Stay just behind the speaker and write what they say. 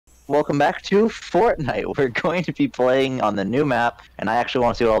welcome back to Fortnite. We're going to be playing on the new map, and I actually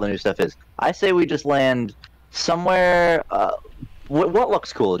want to see what all the new stuff is. I say we just land somewhere. What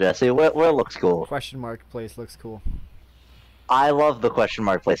looks cool, Jesse? What looks cool? Question mark place looks cool. I love the question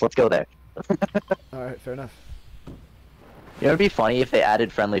mark place. Let's go there. Alright, fair enough. You know, it'd be funny if they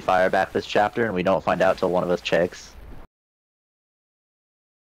added friendly fire back this chapter, and we don't find out till one of us checks.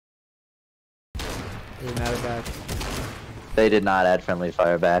 They didn't add it back. They did not add friendly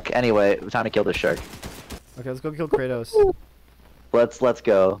fire back. Anyway, time to kill this shark. Okay, let's go kill Kratos. Let's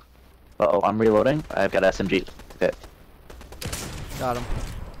go. Uh-oh, I'm reloading. I've got SMG. Okay. Got him.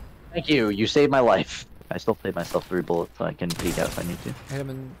 Thank you. You saved my life. I still saved myself 3 bullets, so I can peek out if I need to. I hit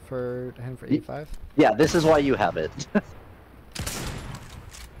him for 85. Yeah, this is why you have it.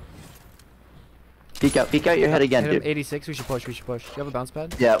 Peek out your head again, hit him dude. 86. We should push. Do you have a bounce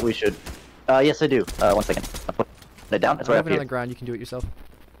pad? Yeah, we should. Yes, I do. 1 second. I'll put it down. It's I right have up it on here. the ground. You can do it yourself.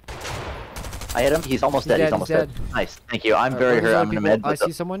 I hit him. He's almost dead. He's almost dead. Nice. Thank you. I'm very hurt. I'm gonna med. I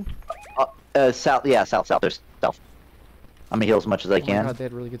see someone. South. Yeah, south. There's south. I'm gonna heal as much as I can. Oh my god, they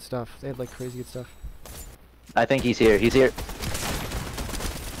had really good stuff. They had like crazy good stuff. I think he's here. He's here.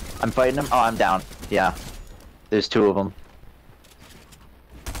 I'm fighting him. Oh, I'm down. Yeah. There's 2 of them.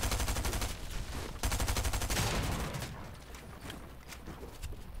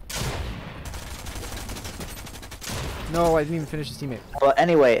 No, I didn't even finish his teammate. Well,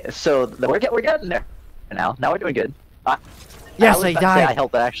 anyway, so we're getting there now. Now we're doing good. Yes, I died. I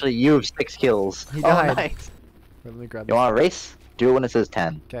helped, but actually you have 6 kills. He died. Oh, nice. Wait, let me grab You this. want to race? Do it when it says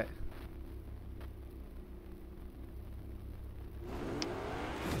 10. Okay.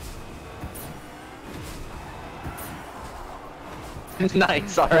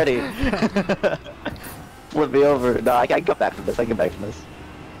 Nice already. Flip me over. No, I can come back from this.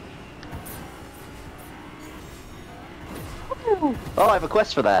 Oh, I have a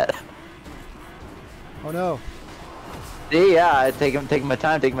quest for that. Oh no. See, yeah, I taking my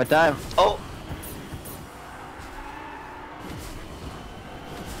time. Oh.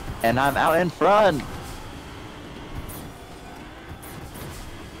 And I'm out in front.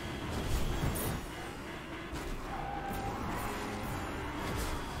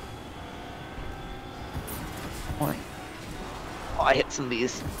 Oh, I hit some of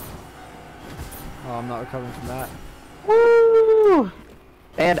these. Oh, I'm not recovering from that. Woo!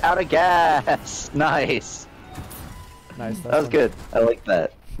 And out of gas. Nice. Nice. That was good. I like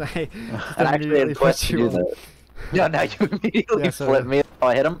that. I And actually, I had quest to do that. No, now you immediately flipped me. Oh,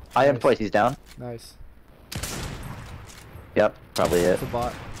 I hit him. I hit him twice. He's down. Nice. Yep, probably it. It's a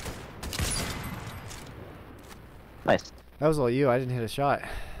bot. Nice. That was all you. I didn't hit a shot.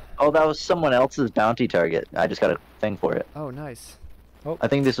 Oh, that was someone else's bounty target. I just got a thing for it. Oh, nice. Oh. I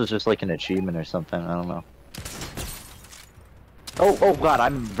think this was just like an achievement or something. I don't know. Oh god,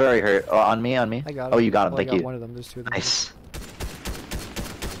 I'm very hurt. Oh, on me. I got him. Oh, you got him. Well, Thank I got you. one of them. There's 2 of them. Nice.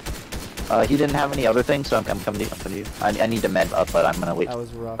 He didn't have any other things, so I'm coming to you. I need to med up, but I'm gonna wait That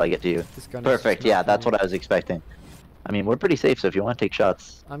was rough. till I get to you. This gun Perfect. is Yeah, that's what I was expecting. I mean, we're pretty safe, so if you want to take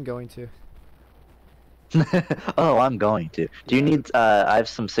shots. I'm going to. Oh, I'm going to. Do you need? I have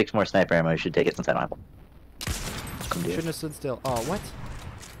some 6 more sniper ammo. You should take it since I don't have one. Come to you. Shouldn't have stood still. Oh, what?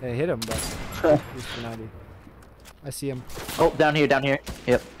 I hit him, but he's for 90. I see him. Oh, down here.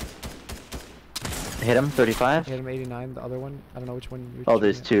 Yep. Hit him. 35. I hit him 89. The other one, I don't know which one. You're Oh,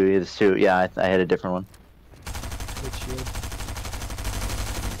 there's shooting 2. There's 2. Yeah, I hit a different one. at. Good shield.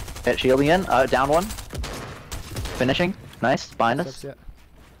 Hit shield again. Down one. Finishing. Nice. Behind us. Steps,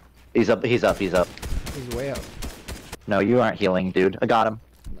 He's up. He's up. yeah. He's way up. No, you aren't healing, dude. I got him.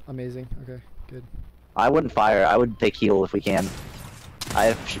 Amazing. Okay, good. I wouldn't fire. I would take heal if we can. I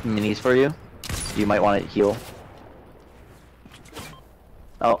have minis for you. You might want to heal.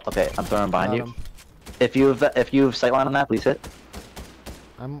 Oh, okay. I'm throwing behind Got you. him. If you have sightline on that, please hit.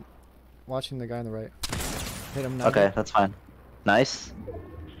 I'm watching the guy on the right. Hit him. 90. Okay, that's fine. Nice.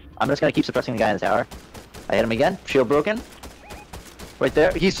 I'm just gonna keep suppressing the guy in the tower. I hit him again. Shield broken. Right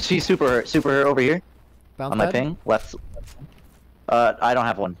there. He's super hurt. Super hurt over here. Bounce On my pad? ping. Left. I don't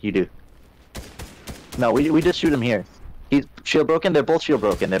have one. You do. No, we just shoot him here. He's shield broken. They're both shield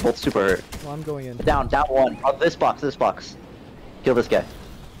broken. They're both super hurt. Well, I'm going in. Down one. Oh, this box. Kill this guy.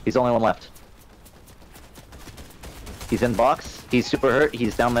 He's the only one left. He's in box. He's super hurt.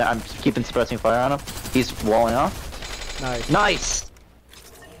 He's down there. I'm keeping suppressing fire on him. He's walling off. Nice. Nice!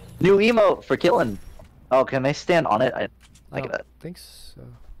 New emote for killing. Oh, can they stand on it? I like that. Think so.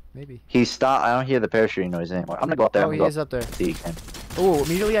 Maybe. He stopped. I don't hear the parachuting noise anymore. I'm gonna go up there. Oh, he is up there. See, you can. Oh,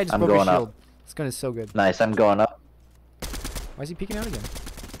 immediately I just I'm broke his going shield. up. This gun is so good. Nice. I'm going up. Why is he peeking out again?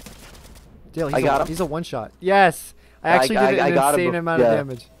 Dale, I got him. He's a one-shot. Yes! I actually did an got him insane amount of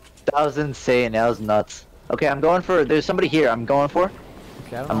damage. That was insane. That was nuts. Okay, I'm going for. There's somebody here. I'm going for.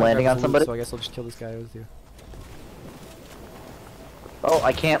 Okay, I don't know I'm how to landing grab on his loot, somebody. so I guess I'll just kill this guy with you. Oh,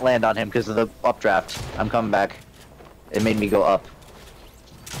 I can't land on him because of the updraft. I'm coming back. It made me go up.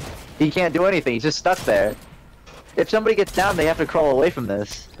 He can't do anything. He's just stuck there. If somebody gets down, they have to crawl away from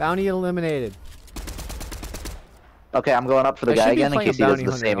this. Bounty eliminated. Okay, I'm going up for the guy again in case he doesn't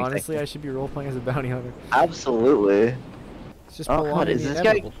say anything. Honestly, I should be role playing as a bounty hunter. Absolutely. It's just Oh god, is this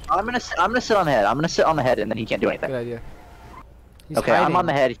guy? I'm gonna sit on the head. I'm gonna sit on the head, and then he can't do anything. Good idea. He's Okay, hiding. I'm on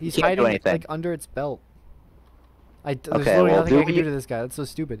the head. He He's can't do hiding anything. like under its belt. There's Okay, literally well, nothing I can do to this guy. That's so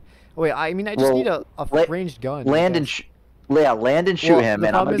stupid. Oh, wait, I mean, I just need a ranged gun. Land and land and shoot him,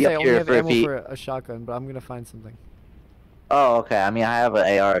 and I'm gonna be up here for I only have ammo for a shotgun, but I'm gonna find something. Oh, okay. I mean, I have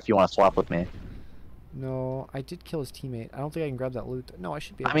an AR if you want to swap with me. No, I did kill his teammate. I don't think I can grab that loot. No, I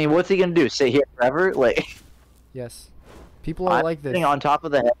should be able I mean, what's he gonna do? Sit here forever? Like. Yes. People are like this. Sitting on top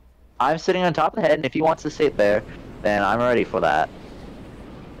of the head. I'm sitting on top of the head, and if he wants to sit there, then I'm ready for that.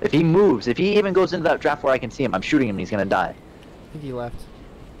 If he moves, if he even goes into that draft where I can see him, I'm shooting him and he's gonna die. I think he left.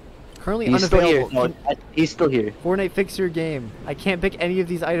 Currently He's unavailable. still here. No, he's still here. Fortnite, fix your game. I can't pick any of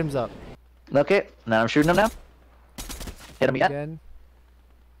these items up. Okay, now I'm shooting him now. Hit him again.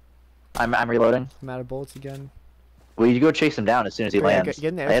 I'm reloading. I'm out of bullets again. Well, you go chase him down as soon as he lands. Get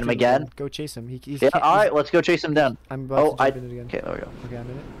in the I hit him again. Go chase him. Yeah, alright, let's go chase him down. I'm about to jump in it again. Okay, there we go. Okay, I'm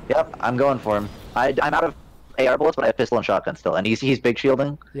in it. Yep, I'm going for him. I'm out of AR bullets, but I have pistol and shotgun still, and he's big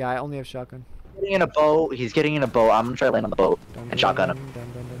shielding. Yeah, I only have shotgun. Getting in a boat. He's getting in a boat. I'm gonna try to land on the boat and shotgun him.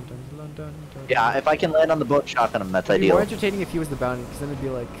 Yeah, if I can land on the boat, shotgun him. That's It'd be ideal. more entertaining if he was the bounty, because then it'd be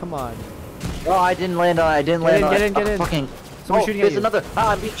like, come on. Oh, I didn't land on. I didn't land on. Get in. Fucking. Someone's shooting at there's you. another.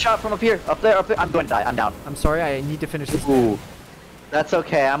 Ah, I'm being shot from up here. Up there. I'm going to die. I'm down. I'm sorry, I need to finish this. Ooh. That's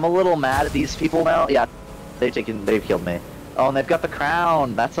okay. I'm a little mad at these people now. Yeah, they've killed me. Oh, and they've got the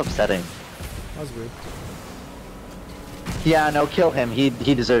crown. That's upsetting. That was weird. Yeah, no, kill him. He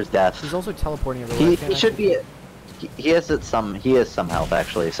deserves death. He's also teleporting everywhere. He should be. He has some health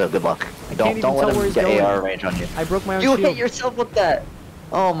actually. So good luck. Don't let him get AR range on you. I broke my own You shield. hit yourself with that.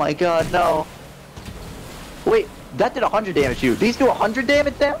 Oh my god, no. Wait, that did 100 damage to you. These do 100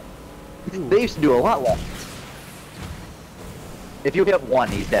 damage now? Ooh. They used to do a lot less. If you hit one,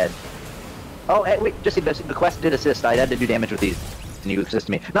 he's dead. Oh, hey, wait, just the quest did assist. I had to do damage with these. And you assist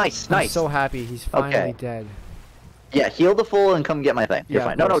me. Nice. I'm so happy he's finally dead. Yeah, heal the full and come get my thing. You're Yeah,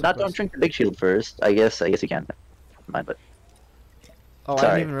 fine. of No, course. don't drink the big shield first. I guess you can. Never mind, but Oh, sorry,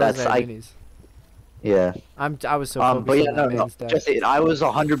 I didn't even realize I had minis. yeah. I was so focused but yeah, on no, that man's death. Jesse, I was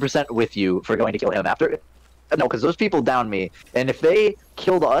 100% with you for going to kill him after. No, because those people downed me, and if they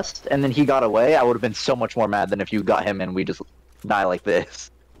killed us and then he got away, I would have been so much more mad than if you got him and we just die like this.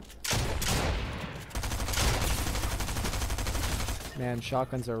 Man,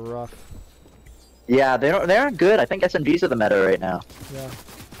 shotguns are rough. Yeah, they aren't good. I think SMGs are the meta right now. Yeah.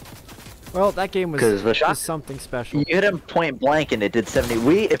 Well, that game was something special. You hit him point blank and it did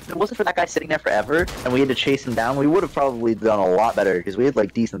 70. If it wasn't for that guy sitting there forever and we had to chase him down, we would have probably done a lot better because we had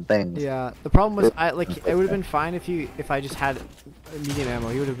like decent things. Yeah. The problem was it would have been fine if I just had medium ammo.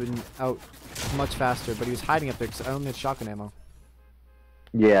 He would have been out much faster, but he was hiding up there because I only had shotgun ammo.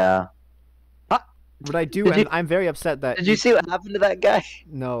 Yeah. What I do, and I'm very upset that. Did you see what happened to that guy?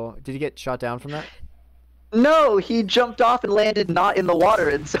 No. Did he get shot down from that? No, he jumped off and landed not in the water,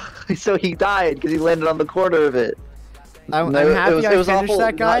 and so he died because he landed on the corner of it. I'm happy I finished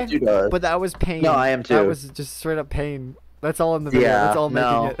that guy, but that was pain. No, I am too. That was just straight up pain. That's all in the video. That's all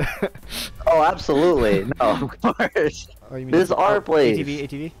making it. Oh, absolutely. No, of course. Oh, you mean this is our place.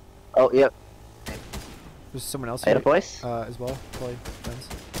 ATV. Oh, yep. There's someone else I hit a place? as well. Probably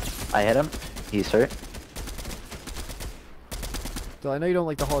friends. I hit him. He's hurt. So I know you don't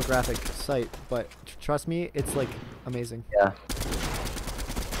like the holographic sight, but trust me, it's like amazing. Yeah.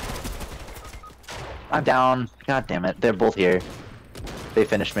 I'm down. God damn it. They're both here. They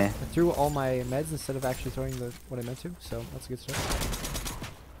finished me. I threw all my meds instead of actually throwing what I meant to, so that's a good start.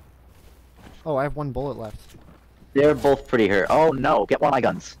 Oh, I have one bullet left. They're both pretty hurt. Oh no, get one of my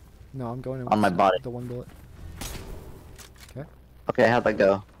guns. No, I'm going on my body. The one bullet. Okay. Okay, how'd that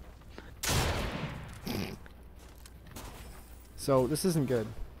go? So this isn't good.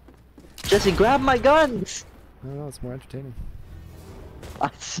 Jesse, grab my guns! I don't know, it's more entertaining.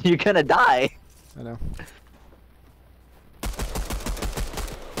 You're gonna die. I know.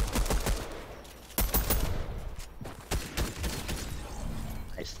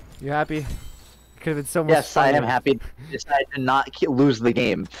 Nice. You happy? Could have been so much Yes, I am happy. Decided to not lose the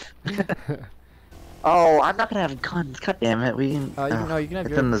game. Oh, I'm not gonna have guns. God damn it. We can. No, you can have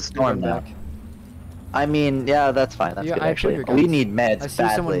it's your, in the storm your gun now. back. I mean, yeah, that's fine. That's Yeah, good I actually. figured, We guys. need meds I see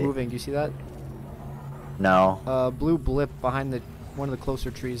someone badly. moving. Do you see that? No. Blue blip behind the one of the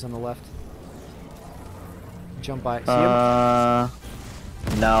closer trees on the left. Jump by. See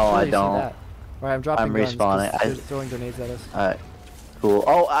him? No, Sure I you don't. See that. Alright, I'm dropping I'm guns 'cause respawning. they're throwing grenades at us. Alright. Cool.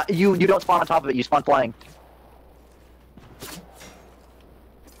 Oh, you don't spawn on top of it. You spawn flying.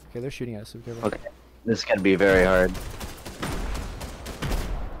 Okay, they're shooting at us. So be careful. Okay. This is gonna be very hard.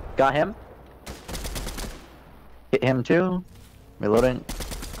 Got him. Hit him too. Reloading.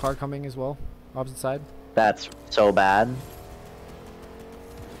 Car coming as well. Opposite side. That's so bad.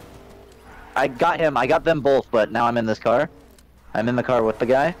 I got him. I got them both, but now I'm in this car. I'm in the car with the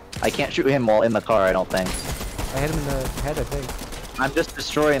guy. I can't shoot him while in the car, I don't think. I hit him in the head, I think. I'm just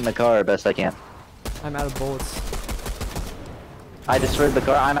destroying the car best I can. I'm out of bullets. I destroyed the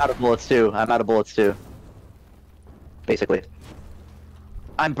car. I'm out of bullets too. I'm out of bullets too. Basically.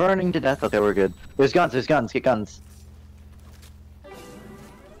 I'm burning to death. Okay, we're good. There's guns. There's guns. Get guns.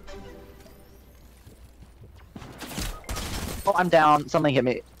 Oh, I'm down. Something hit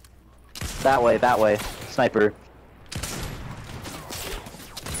me. That way. That way. Sniper.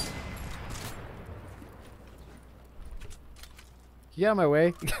 Get out of my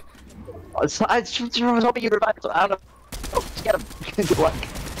way. I was hoping you'd revive. I don't know. Oh, just get him. Good luck.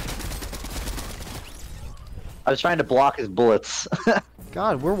 I was trying to block his bullets.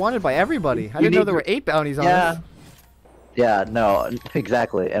 God, we're wanted by everybody. I didn't know there were 8 bounties on us. Yeah, no,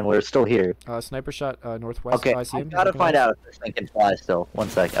 exactly, and we're still here. Sniper shot northwest. Okay, I see him. I gotta find out if this thing can fly still. 1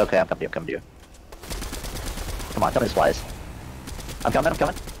 sec. Okay, I'm coming to you. Come on, tell me this flies. I'm coming.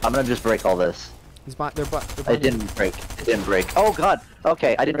 I'm gonna just break all this. He's they're It didn't break. It didn't break. Oh god.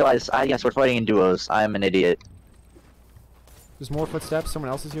 Okay, I didn't realize. Yes, we're fighting in duos. I'm an idiot. There's more footsteps. Someone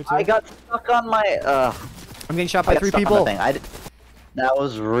else is here too. I got stuck on my. I'm getting shot by 3 people. That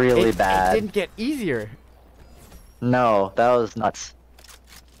was really bad. It didn't get easier. No, that was nuts.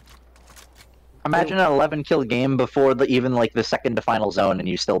 Imagine an 11 kill game before even like the second to final zone and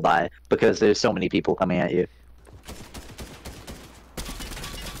you still die because there's so many people coming at you.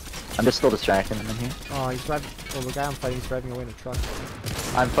 I'm just still distracting them in here. Oh, he's driving. Oh, the guy I'm fighting is driving away in a truck.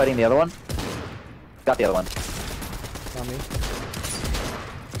 I'm fighting the other one. Got the other one. On me.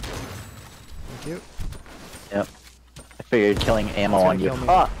 Thank you. Yep. I figured killing ammo He's on gonna you. kill me.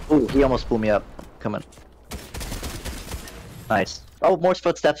 Ah! Ooh, he almost blew me up. Coming. Nice. Oh, more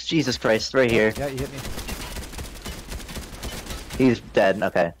footsteps. Jesus Christ. Right here. Yeah, you hit me. He's dead.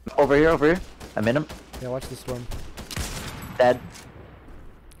 Okay. Over here. I'm in him. Yeah, watch the storm. Dead.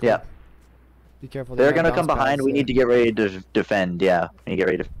 Yeah. Be careful. They're gonna come behind. We need to get ready to defend. Yeah. We need to get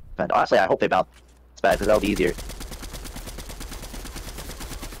ready to defend. Honestly, I hope they bounce back because that'll be easier.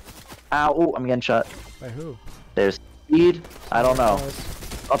 Ow. Ooh, I'm getting shot. By who? There's speed. I don't know.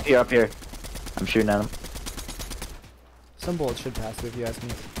 Up here. I'm shooting at him. Some bullets should pass if you ask me.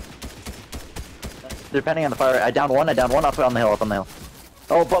 Depending on the fire. I downed one up on the hill,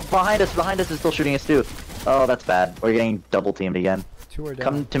 Oh, but behind us is still shooting us too. Oh, that's bad. We're getting double teamed again. 2 are down.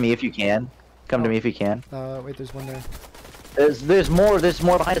 Come to me if you can. Come to me if you can. Wait, there's one there. There's more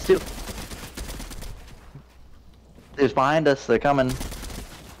behind us too. There's behind us, they're coming.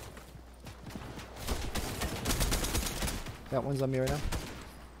 That one's on me right now.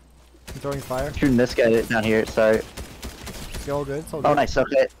 I'm throwing fire. Shooting this guy down here, sorry. It's all good. It's all good. Oh, nice,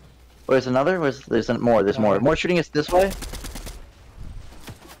 okay. Where's another? There's more. More shooting us this way?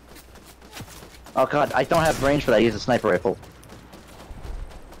 Oh god, I don't have range for that. He has a sniper rifle.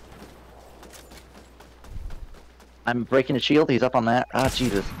 I'm breaking his shield. He's up on that. Ah,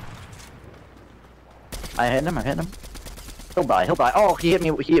 Jesus. I hit him. He'll die. Oh, he hit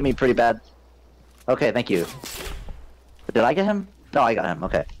me pretty bad. Okay, thank you. Did I get him? No, I got him.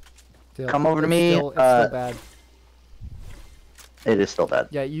 Okay. Come over to me. It's still bad. It is still bad.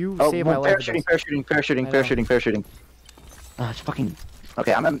 Yeah, you Oh, saved my life. Parachuting. It's fucking.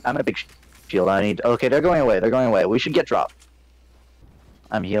 Okay, I'm a big shield. Okay, they're going away. We should get drop.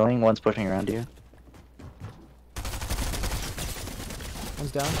 I'm healing. One's pushing around you.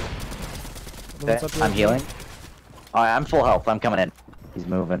 One's down. Okay, I'm healing. Alright, I'm full health. I'm coming in. He's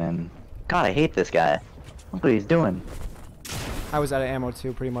moving in. God, I hate this guy. Look what he's doing. I was out of ammo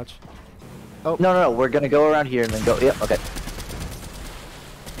too, pretty much. Oh. No. We're gonna go around here and then go. Yep. Okay.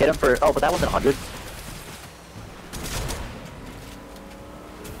 Hit him for. Oh, but that wasn't 100.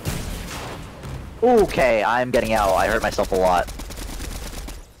 Okay, I'm getting out. I hurt myself a lot.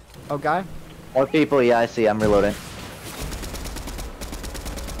 Oh, guy? More people. Yeah, I see. I'm reloading.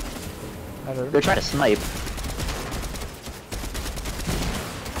 I heard him. They're trying to snipe.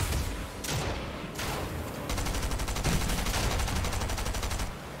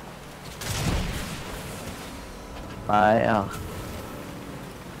 Oh,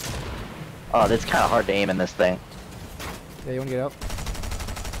 it's kind of hard to aim in this thing. Yeah, you wanna get out?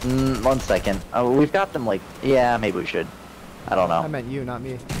 1 second. Oh, we've got them like. Yeah, maybe we should. I don't I know. meant you, not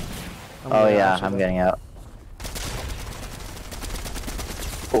me. Oh yeah, I'm getting out.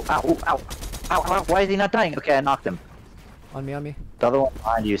 Oh, ow, ow, ow, ow, ow! Why is he not dying? Okay, I knocked him. On me. The other one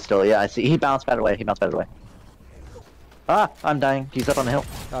behind you still. Yeah, I see. He bounced back away. He bounced back away. Ah, I'm dying. He's up on the hill.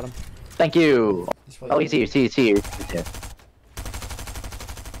 Got him. Thank you. Oh, he's here. He's here. He's here.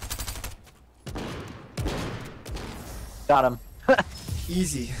 Got him.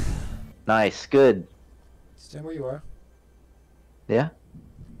 Easy. Nice. Good. Stand where you are. Yeah.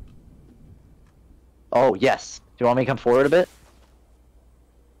 Oh yes. Do you want me to come forward a bit?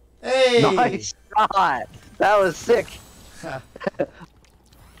 Hey! Nice shot. That was sick.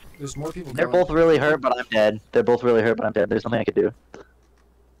 There's more people They're coming. both really hurt, but I'm dead. They're both really hurt, but I'm dead. There's nothing I could do.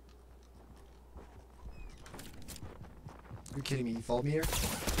 You're kidding me. You followed me here?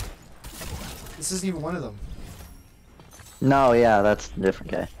 This isn't even one of them. No, yeah, that's a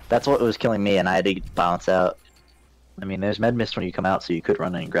different guy. That's what was killing me, and I had to bounce out. I mean, there's med mist when you come out, so you could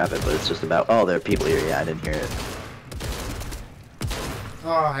run in and grab it, but it's just about. Oh, there are people here. Yeah, I didn't hear it. Oh,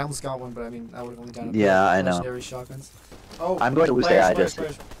 I almost got one, but I mean, I would have only done it. Yeah, I know. Legendary shotguns. Oh, I'm going to lose the AI, Jesse.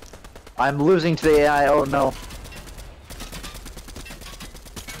 I'm losing to the AI. Oh no.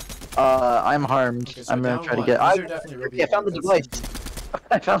 I'm harmed. Okay, so I'm gonna try to one. get. These are definitely Ruby I found the AI. device.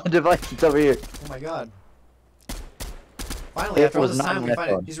 I found the device. It's over here. Oh my god. Finally, It after all was this not time, we my find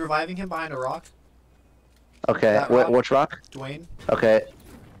it. phone. He's reviving him behind a rock. Okay. That rock? Which rock? Dwayne. Okay.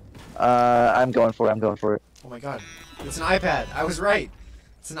 I'm going for it. I'm going for it. Oh my god. It's an iPad. I was right.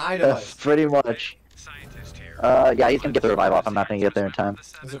 It's an iDevice. Pretty much. Yeah, he's gonna get the revive off. I'm not gonna get there in time.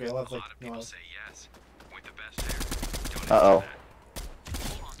 It's okay. I'll have like no health. Uh-oh.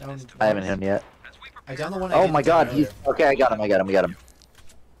 Down I haven't hit him yet. I downed the one. I Oh didn't my down god, earlier. he's... Okay, I got him. I got him.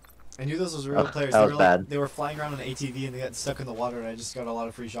 I knew those was real Ugh, players. that They was were bad. like, they were flying around on an ATV and they got stuck in the water, and I just got a lot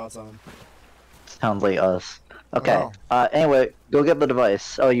of free shots on them. Sounds like us. Okay. Oh. Anyway, go get the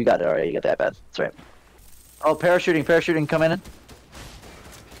device. Oh, you got it already. You got the iPad. That's right. Oh, parachuting, come in.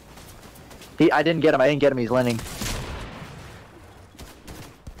 I didn't get him. He's landing.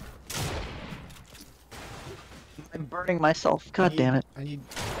 I'm burning myself. God damn it. I need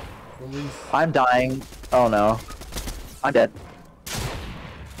relief. I'm dying. Oh no. I'm dead.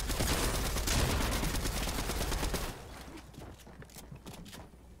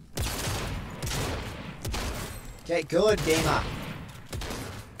 Okay, good, gamer.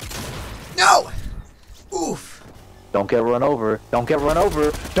 No! Oof. Don't get run over. Don't get run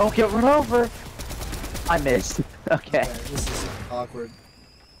over. Don't get run over. I missed. Okay. This is awkward.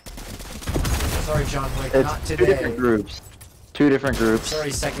 Sorry, John Wick. It's Not two today. different groups. Two different groups.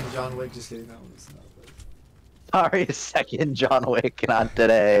 Sorry, second John Wick. Just kidding. That was not good. Sorry, second John Wick, not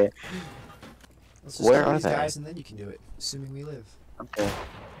today. Let's just Where kill are these they? guys and then you can do it. Assuming we live. Okay.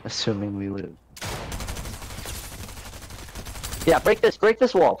 Assuming we live. Yeah, break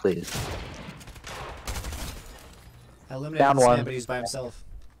this wall, please. I eliminated Down this one. man, but he's by himself.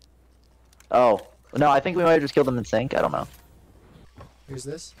 Oh. No, I think we might have just killed him in sync. I don't know. Here's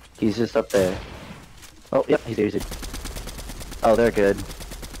this. He's just up there. Oh, yep, he's here. Oh, they're good.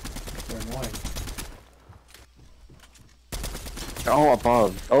 They're annoying. They're all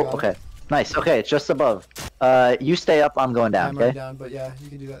above. Oh, Got it. okay. Nice. Okay, it's just above. You stay up. I'm going down. I'm already Okay. down, but yeah, you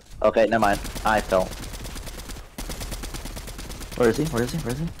can do that. Okay, never mind. I fell. Where is he?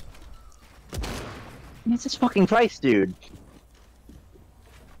 It's his fucking price, dude.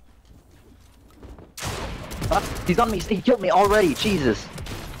 He's on me. He killed me already. Jesus.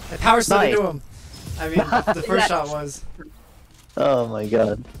 I power slid Nice. into him. I mean, the first shot was. Oh my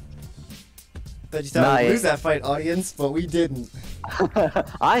god. Bet you thought Nice. we'd lose that fight, audience, but we didn't.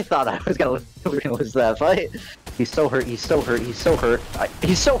 I thought I was gonna lose that fight. He's so hurt. He's so hurt. He's so hurt.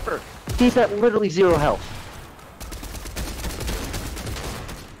 He's at literally 0 health.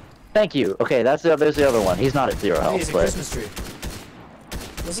 Thank you. Okay, there's the other one. He's not at 0 Hey, health, it's a but Christmas tree.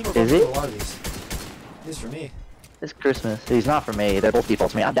 Listen, we're Is going he? to a lot of these. It is for me. it's Christmas. He's not for me. They're both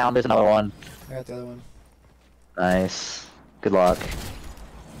defaults for me. I'm down. There's another one. I got the other one. Nice. Good luck.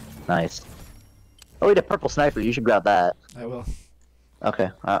 Nice. Oh, we had a purple sniper. You should grab that. I will. Okay,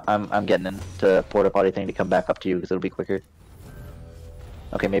 I'm getting into porta potty thing to come back up to you because it'll be quicker.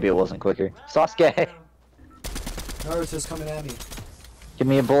 Okay, maybe it wasn't quicker. Sasuke, Naruto's coming at me. give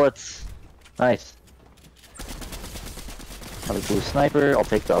me your bullets. Nice. Another blue sniper. I'll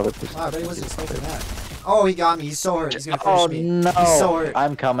take the other blue Wow, I sniper. bet he wasn't expecting that. Oh, he got me. He's so hurt. He's gonna Oh finish me. no! He's so hurt.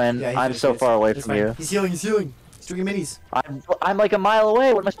 I'm coming. Yeah, he I'm finished so me. far away It's from fine. you. He's healing. He's healing. He's doing minis. I'm like a mile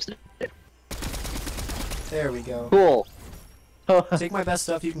away. What am I supposed to do? There we go. Cool. Take my best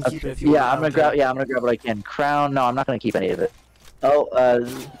stuff. You can keep it if you want. Yeah, I'm gonna grab. Yeah, I'm gonna grab what I can. Crown. No, I'm not gonna keep any of it.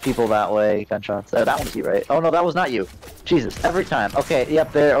 Oh, people that way. Gunshots. That was you, right? Oh no, that was not you. Jesus, every time. Okay,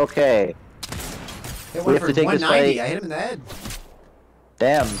 yep, there. Okay. Hit We one have for to take this 190. fight. I hit him in the head.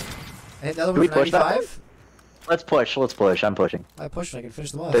 Damn. I hit the other Can one we for push that 95. Let's push. Let's push. I'm pushing. I pushed and I can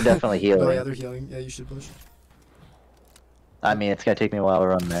finish them off. They're definitely healing. Oh yeah, they're healing. Yeah, you should push. I mean, it's gonna take me a while to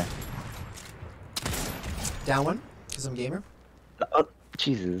run there. Down one, because I'm gamer. Oh,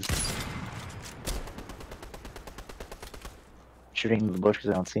 Jesus. Shooting the bush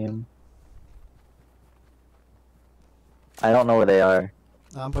because I don't see him. I don't know where they are.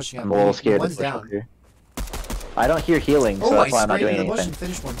 No, I'm pushing up. I'm a little scared. One's to push down. up here. I don't hear healing, so Oh, that's I why I'm not sprayed doing in the bush anything. and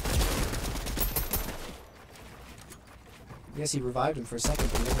finished one. I guess he revived him for a second,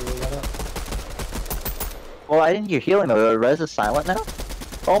 but he never really got up. Well, I didn't hear healing though. The res is silent now.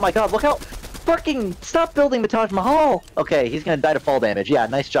 Oh my god, look how fucking stop building the Taj Mahal. Okay, he's gonna die to fall damage. Yeah,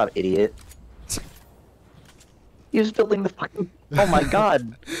 nice job, idiot. He was building the fucking. Oh my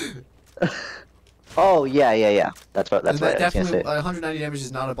god. Oh yeah. That's what I was gonna Definitely, say. 190 damage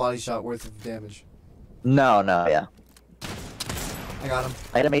is not a body shot worth of damage. No, yeah. I got him.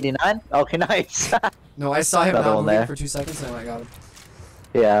 Item 89. Okay, nice. No, I saw him Another not one moving there. for 2 seconds and I got him.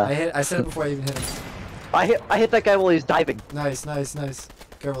 Yeah. I said it before I even hit him. I hit that guy while he was diving. Nice.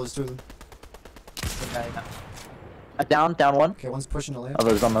 Careful, there's two of them. Down one. Okay, one's pushing the lamp.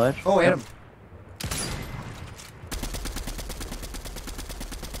 Others on the ledge. Oh, I hit him.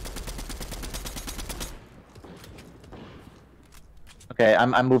 Okay,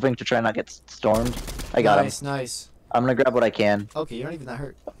 I'm moving to try not get stormed. I got him. Nice. I'm gonna grab what I can. Okay, you're not even that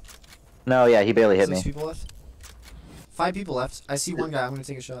hurt. No, yeah, he barely hit 6 me. people left. 5 people left. I see one guy. I'm gonna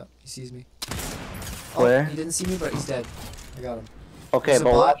take a shot. He sees me. Where? Oh, he didn't see me, but he's dead. I got him. Okay, There's a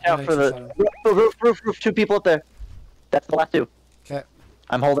but bot, watch out and for I the shot him. roof. 2 people up there. That's the last 2. Okay.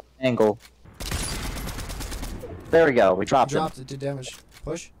 I'm holding an angle. There we go. We dropped him. Dropped it. Did damage.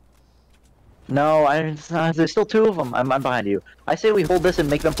 Push. No, there's still 2 of them. I'm behind you. I say we hold this and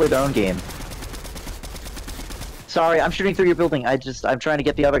make them play their own game. Sorry, I'm shooting through your building. I'm trying to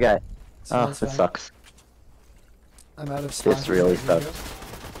get the other guy. Oh, That's that fine. sucks. I'm out of This stock. really sucks.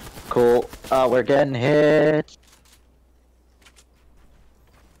 Cool. We're getting hit.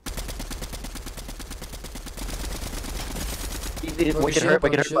 We can hurt,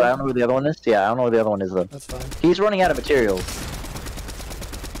 but I don't know where the other one is. Yeah, I don't know where the other one is though. That's fine. He's running out of materials.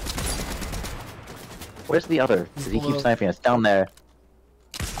 Where's the other? He's He below. keeps sniping us. Down there.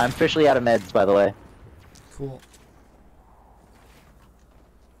 I'm officially out of meds, by the way. Cool.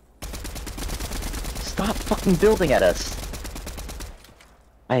 Stop fucking building at us.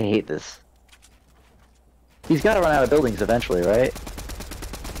 I hate this. He's gotta run out of buildings eventually, right?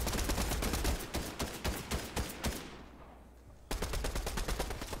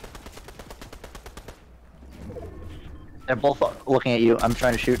 They're both looking at you. I'm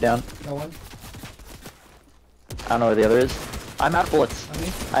trying to shoot down. No one. I don't know where the other is. I'm out of bullets. On me.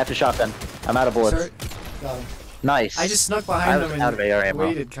 I have to shotgun. I'm out of bullets. Sorry. Got him. Nice. I just snuck I behind was him out of AR and ammo.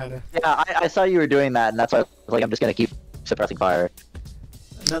 waited, kind of. Yeah, I saw you were doing that, and that's why I was like, I'm just gonna keep suppressing fire.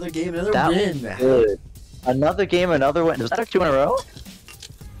 Another game, another That win. was good. Another game, another win. Was that our 2 in a row?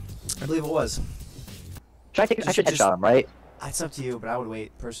 I believe it was. I should headshot him, right? It's up to you, but I would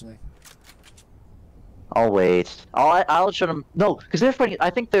wait personally. I'll wait. I'll shoot him. No, because they're fighting. I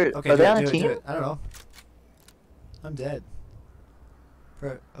think they're. Okay, Are they do on it, a do team? it, do it. I don't know. I'm dead.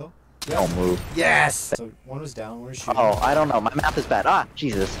 Oh. Don't move. Yes. So one was down. One was shooting. Oh, I don't know. My math is bad. Ah,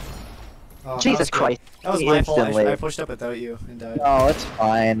 Jesus. Oh, that Jesus was good. Christ. That was my fault. Instantly. I pushed up without you and died. No, it's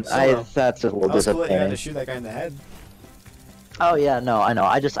fine. So, That's a little that was cool that you had disappointing. to shoot that guy in the head. Oh yeah, no, I know.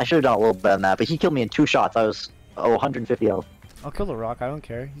 I should have done a little better than that, but he killed me in 2 shots. I was 150 health. I'll kill the rock. I don't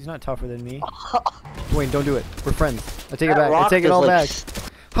care. He's not tougher than me. Dwayne, don't do it. We're friends. I take it That back. I rock take it is all like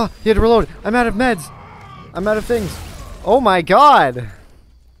back. Huh, he had to reload. I'm out of meds. I'm out of things. Oh my god.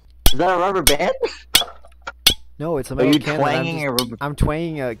 Is that a rubber band? No, it's a Are metal you can. that twanging a rubber? I'm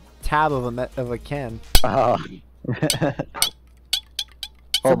twanging a tab of a can. Oh.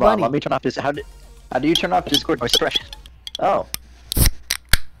 Hold on. bunny. Let me turn off this. How do you turn off Discord noise suppression? Oh.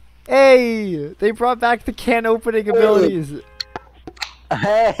 Hey! They brought back the can opening abilities.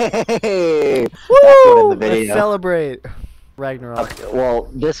 Hey! That's Woo! what in the Let's video. celebrate. Ragnarok. Okay, well,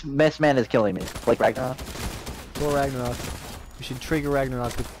 this man is killing me. Like Ragnarok. Go Ragnarok. We should trigger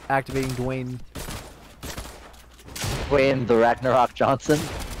Ragnarok with activating Dwayne. Dwayne the Ragnarok Johnson.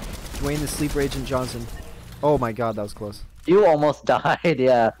 Dwayne the Sleeper Agent Johnson. Oh my god, that was close. You almost died,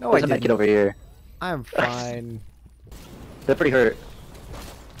 yeah. No, There's I a medkit didn't. over here. I'm fine. They're pretty hurt.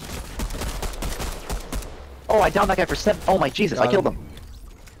 Oh, I downed that guy for 7. Oh my Jesus, I Got killed him. him.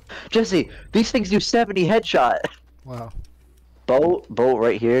 Jesse, these things do 70 headshot. Wow. Boat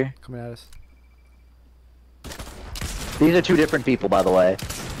right here. Coming at us. These are 2 different people, by the way.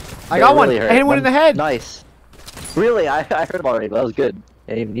 I They got one. really hurt. I hit one in the head. Nice. Really? I heard him already, but that was good.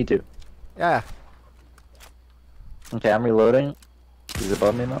 I didn't even need to. Yeah. Okay, I'm reloading. He's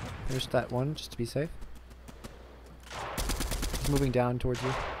above me now. There's that one, just to be safe. He's moving down towards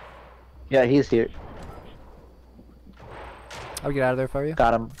you. Yeah, he's here. I would get out of there if I were you.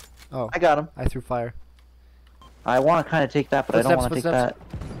 Got him. Oh, I got him. I threw fire. I want to kind of take that, but I don't want to take that.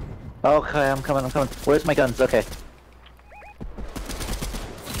 Okay, I'm coming. Where's my guns? Okay.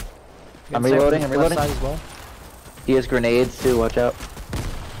 I'm reloading. Left side as well. He has grenades too. Watch out.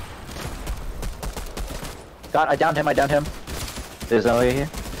 I downed him. There's no way here.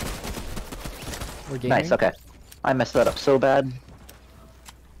 We're gaining. Nice. Okay. I messed that up so bad.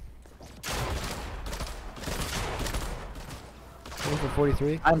 Going for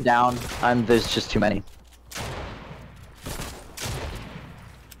 43. I'm down. There's just too many.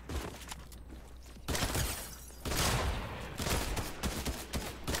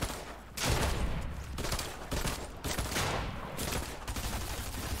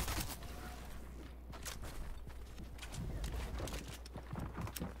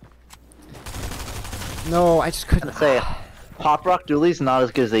 No, I just couldn't Say, Pop Rock Dualies not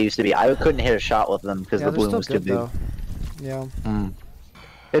as good as they used to be. I couldn't hit a shot with them because Yeah, the they're bloom still was too good big. though. Yeah.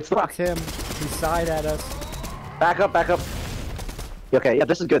 It's the Fuck him. He sighed at us. Back up. Okay, yeah,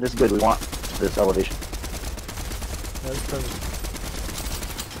 this is good. We want this elevation. That was perfect.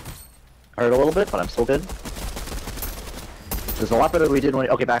 Hurt a little bit, but I'm still good. There's a lot better than we did when.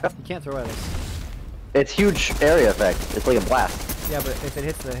 Okay, back up. You can't throw at us. It's huge area effect. It's like a blast. Yeah, but if it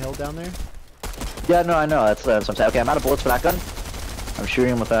hits the hill down there. Yeah, no, I know. That's what I'm saying. Okay, I'm out of bullets for that gun. I'm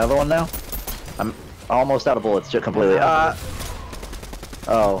shooting him with the other one now. I'm almost out of bullets, just completely. Oh,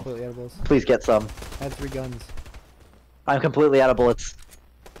 Completely out of bullets. please get some. I had 3 guns. I'm completely out of bullets.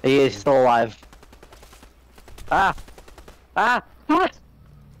 He is still alive. Ah! What?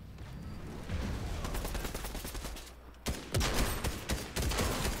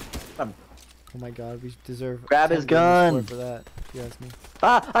 Oh my god, we deserve. Grab 10 his gold gun. for that. If you ask me.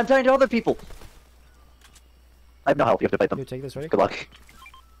 I'm talking to other people. I have no help. You have to fight them. Here, take this, ready? Good luck.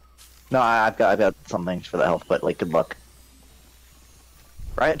 No, I've got some things for the health, but like, good luck.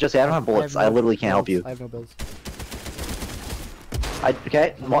 Right, Jesse, I don't have bullets. I literally can't help you. I have no builds.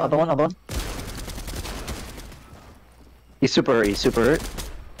 Okay, other one. He's super hurt.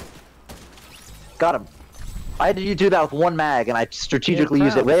 Got him. I had to do that with 1 mag, and I strategically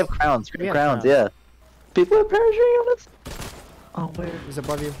used it. We have crowns. We have crowns, crowns. yeah. People are parachuting on us. Oh, where? He's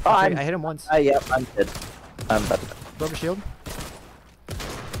above you. Oh, I hit him once. Yeah, I'm dead. I'm dead. Rubber shield.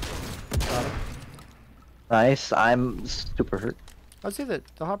 Got him. Nice. I'm super hurt. I'd say that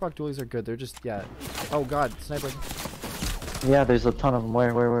the hot rock dualies are good. They're just, yeah. Oh god, sniper. Yeah, there's a ton of them.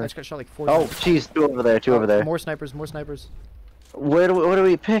 Where? I just got shot like 4 Oh, times. jeez, 2 over there. 2 over there. More snipers. What do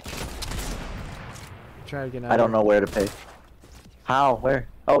we pick? Try to get out. I don't know where to pick. How? Where?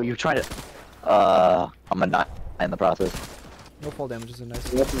 Oh, you're trying to. I'm gonna die in the process. No fall damage is a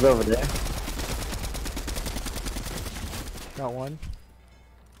nice. What is over there? Got one.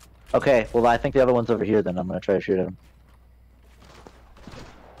 Okay, well I think the other one's over here. Then I'm gonna try to shoot at him.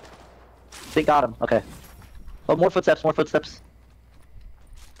 They got him. Okay. Oh, more footsteps. Was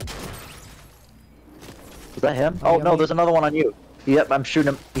that him? Oh, Oh yeah, no, me. there's another one on you. Yep, I'm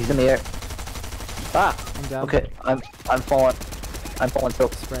shooting him. He's in the air. Ah. I'm down. Okay, I'm falling. So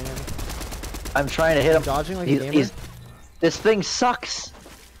Spraying at me. I'm trying to hit him. Dodging like a gamer. This thing sucks.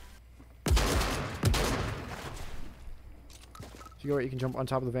 If you go right, you can jump on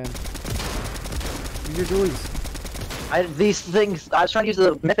top of the van. Use your dualies. These things. I was trying to use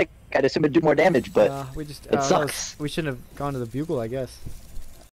the mythic. I'd assume it'd do more damage, but We just. it sucks. We shouldn't have gone to the bugle, I guess.